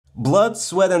Blood,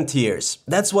 sweat and tears.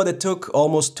 That's what it took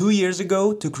almost 2 years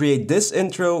ago to create this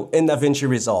intro in Davinci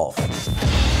Resolve.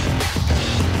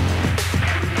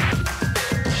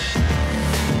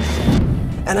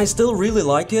 And I still really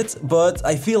like it, but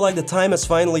I feel like the time has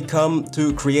finally come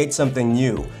to create something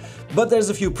new. But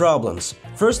there's a few problems.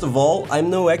 First of all,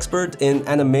 I'm no expert in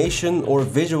animation or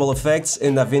visual effects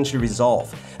in Davinci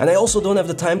Resolve. And I also don't have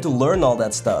the time to learn all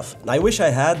that stuff. I wish I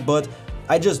had, but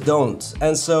I just don't.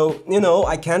 And so,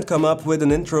 I can't come up with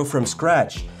an intro from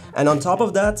scratch. And on top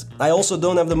of that, I also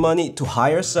don't have the money to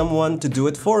hire someone to do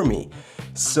it for me.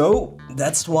 So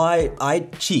that's why I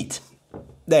cheat.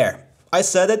 There, I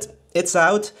said it, it's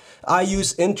out. I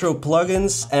use intro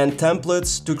plugins and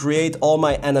templates to create all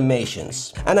my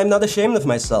animations. And I'm not ashamed of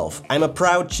myself. I'm a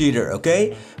proud cheater,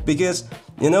 okay? Because,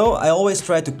 I always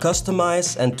try to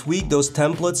customize and tweak those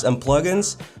templates and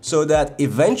plugins so that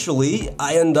eventually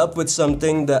I end up with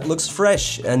something that looks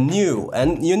fresh and new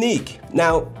and unique.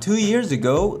 Now, 2 years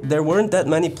ago, there weren't that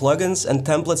many plugins and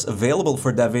templates available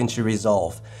for Davinci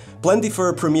Resolve. Plenty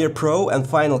for Premiere Pro and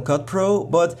Final Cut Pro,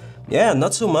 but yeah,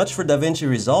 not so much for Davinci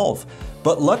Resolve.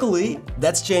 But luckily,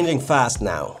 that's changing fast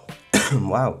now.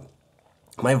 Wow.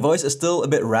 My voice is still a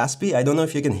bit raspy, I don't know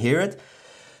if you can hear it.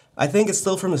 I think it's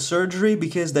still from the surgery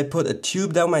because they put a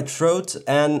tube down my throat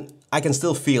and I can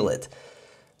still feel it.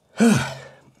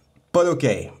 But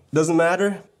okay, doesn't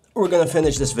matter, we're gonna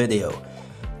finish this video.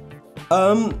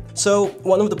 So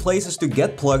one of the places to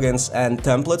get plugins and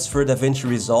templates for Davinci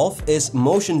Resolve is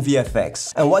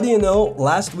MotionVFX. And what do you know,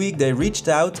 last week they reached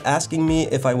out asking me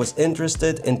if I was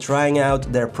interested in trying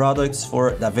out their products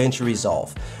for Davinci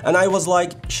Resolve. And I was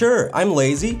like, sure, I'm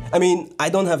lazy. I mean, I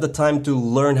don't have the time to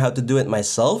learn how to do it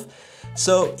myself.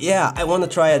 So yeah, I want to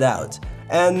try it out.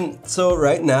 And so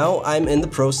right now I'm in the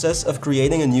process of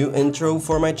creating a new intro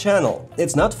for my channel.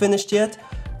 It's not finished yet,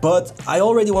 but I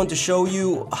already want to show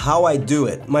you how I do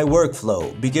it, my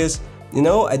workflow, because,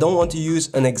 I don't want to use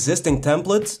an existing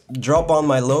template, drop on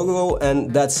my logo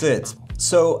and that's it.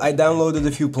 So I downloaded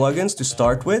a few plugins to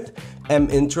start with,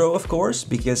 M-Intro of course,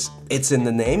 because it's in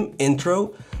the name,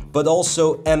 intro, but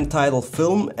also M-Title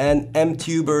Film and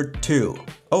M-Tuber 2.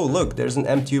 Oh look, there's an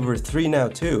M-Tuber 3 now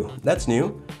too, that's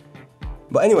new.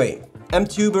 But anyway,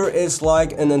 M-Tuber is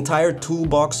like an entire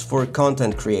toolbox for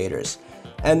content creators.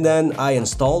 And then I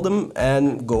install them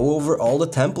and go over all the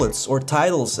templates or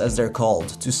titles as they're called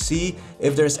to see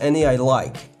if there's any I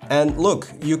like. And look,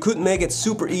 you could make it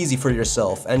super easy for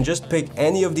yourself and just pick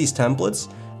any of these templates,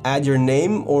 add your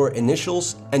name or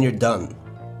initials and you're done.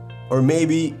 Or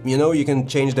maybe, you can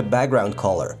change the background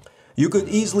color. You could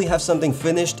easily have something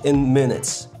finished in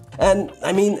minutes. And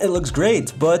I mean, it looks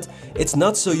great, but it's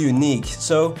not so unique.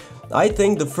 So I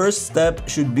think the first step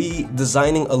should be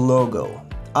designing a logo.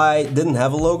 I didn't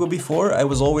have a logo before, I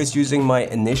was always using my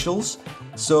initials.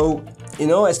 So,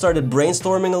 I started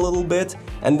brainstorming a little bit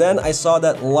and then I saw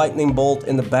that lightning bolt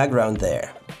in the background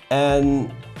there.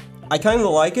 And I kind of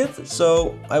like it,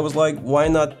 so I was like, why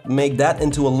not make that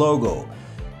into a logo?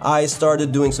 I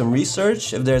started doing some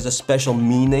research if there's a special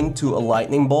meaning to a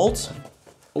lightning bolt.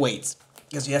 Wait,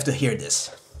 because you have to hear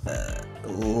this.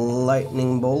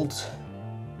 Lightning bolt.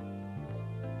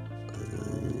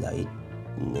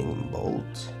 Lightning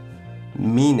bolt.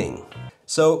 Meaning.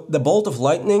 So the bolt of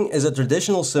lightning is a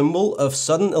traditional symbol of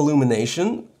sudden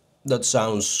illumination. That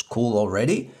sounds cool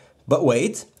already. But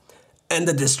wait. And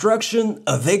the destruction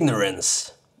of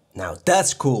ignorance. Now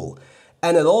that's cool.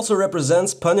 And it also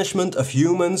represents punishment of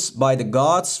humans by the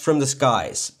gods from the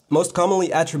skies, most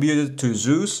commonly attributed to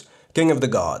Zeus, king of the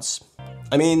gods.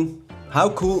 I mean, how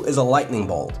cool is a lightning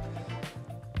bolt?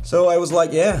 So I was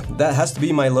like, yeah, that has to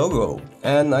be my logo.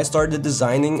 And I started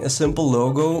designing a simple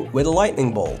logo with a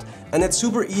lightning bolt. And it's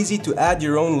super easy to add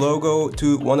your own logo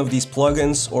to one of these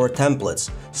plugins or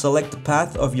templates. Select the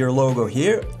path of your logo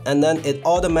here, and then it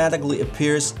automatically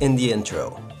appears in the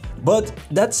intro. But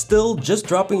that's still just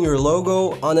dropping your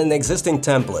logo on an existing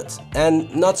template,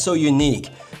 and not so unique.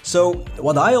 So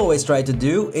what I always try to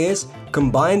do is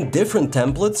combine different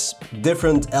templates,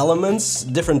 different elements,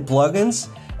 different plugins,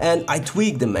 and I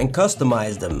tweak them and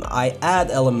customize them. I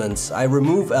add elements, I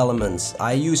remove elements,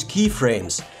 I use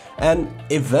keyframes, and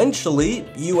eventually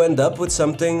you end up with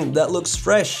something that looks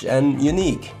fresh and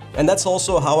unique. And that's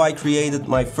also how I created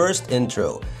my first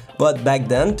intro. But back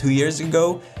then, 2 years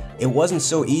ago, it wasn't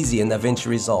so easy in Davinci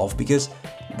Resolve because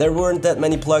there weren't that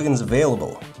many plugins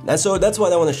available. And so that's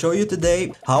what I want to show you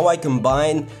today, how I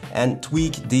combine and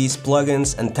tweak these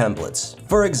plugins and templates.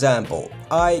 For example,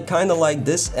 I kinda like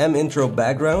this M-Intro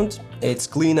background. It's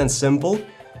clean and simple.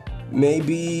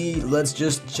 Maybe let's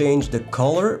just change the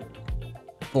color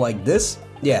like this.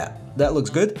 Yeah, that looks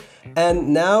good. And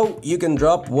now you can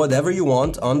drop whatever you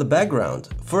want on the background.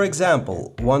 For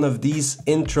example, one of these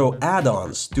intro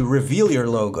add-ons to reveal your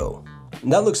logo.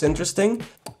 That looks interesting.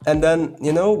 And then,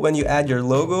 you know, when you add your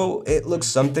logo, it looks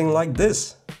something like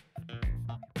this.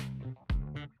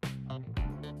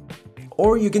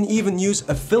 Or you can even use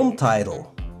a film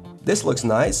title. This looks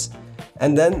nice.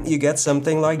 And then you get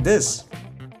something like this.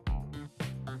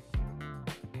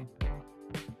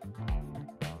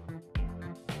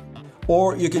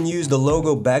 Or you can use the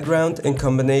logo background in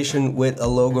combination with a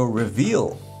logo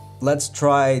reveal. Let's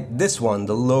try this one,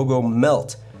 the logo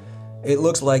melt. It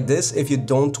looks like this if you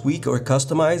don't tweak or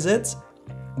customize it.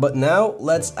 But now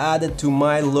let's add it to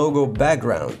my logo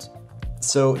background.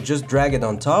 So just drag it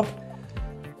on top.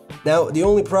 Now the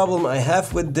only problem I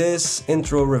have with this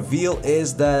intro reveal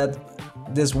is that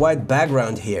this white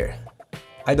background here.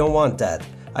 I don't want that.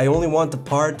 I only want the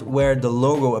part where the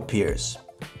logo appears.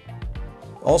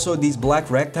 Also, these black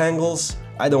rectangles,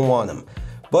 I don't want them.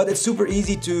 But it's super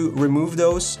easy to remove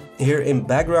those. Here in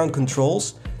background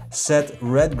controls, set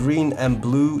red, green and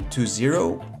blue to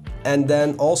 0 and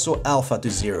then also alpha to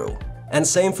 0. And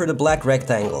same for the black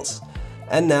rectangles.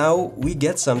 And now we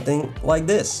get something like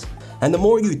this. And the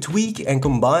more you tweak and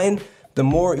combine, the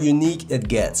more unique it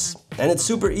gets. And it's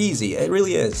super easy, it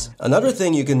really is. Another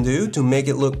thing you can do to make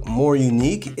it look more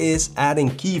unique is adding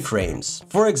keyframes.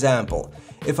 For example,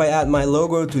 if I add my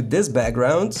logo to this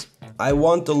background, I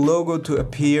want the logo to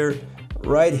appear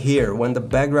right here when the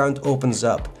background opens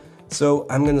up. So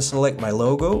I'm gonna select my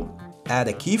logo, add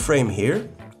a keyframe here.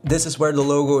 This is where the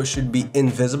logo should be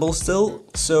invisible still,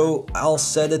 so I'll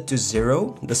set it to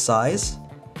 0, the size.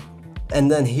 And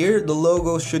then here the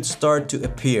logo should start to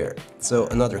appear. So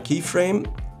another keyframe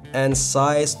and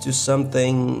size to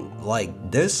something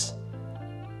like this.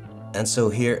 And so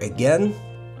here again,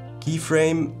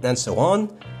 keyframe and so on.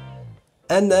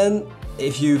 And then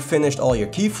if you finished all your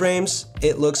keyframes,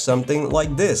 it looks something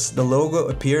like this. The logo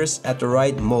appears at the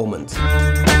right moment.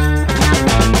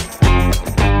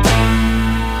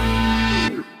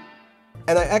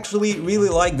 And I actually really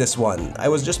like this one. I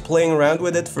was just playing around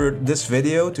with it for this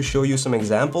video to show you some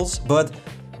examples, but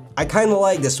I kinda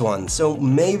like this one, so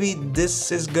maybe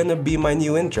this is gonna be my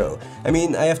new intro. I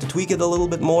mean, I have to tweak it a little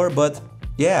bit more, but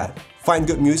yeah. Find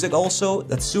good music also,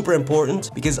 that's super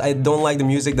important, because I don't like the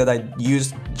music that I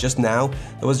used just now.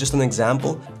 That was just an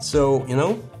example. So, you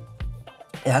know,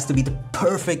 it has to be the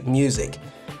perfect music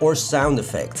or sound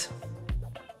effect.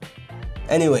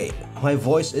 Anyway, my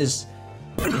voice is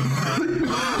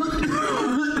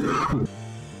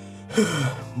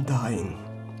dying.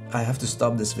 I have to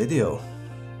stop this video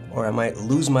or I might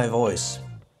lose my voice.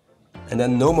 And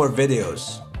then no more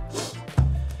videos.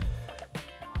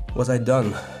 Was I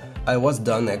done? I was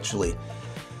done actually.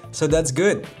 So that's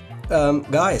good.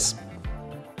 Guys,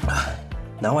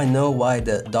 now I know why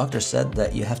the doctor said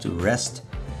that you have to rest.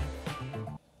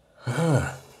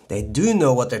 They do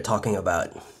know what they're talking about.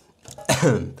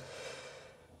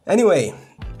 Anyway,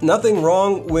 nothing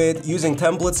wrong with using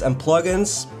templates and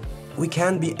plugins. We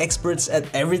can't be experts at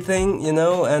everything, you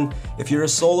know, and if you're a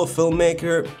solo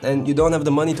filmmaker and you don't have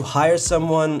the money to hire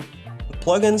someone,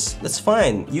 plugins, that's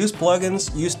fine. Use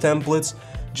plugins, use templates,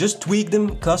 just tweak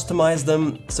them, customize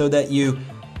them so that you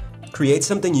create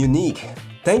something unique.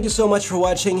 Thank you so much for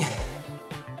watching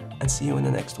and see you in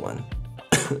the next one.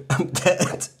 I'm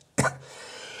dead.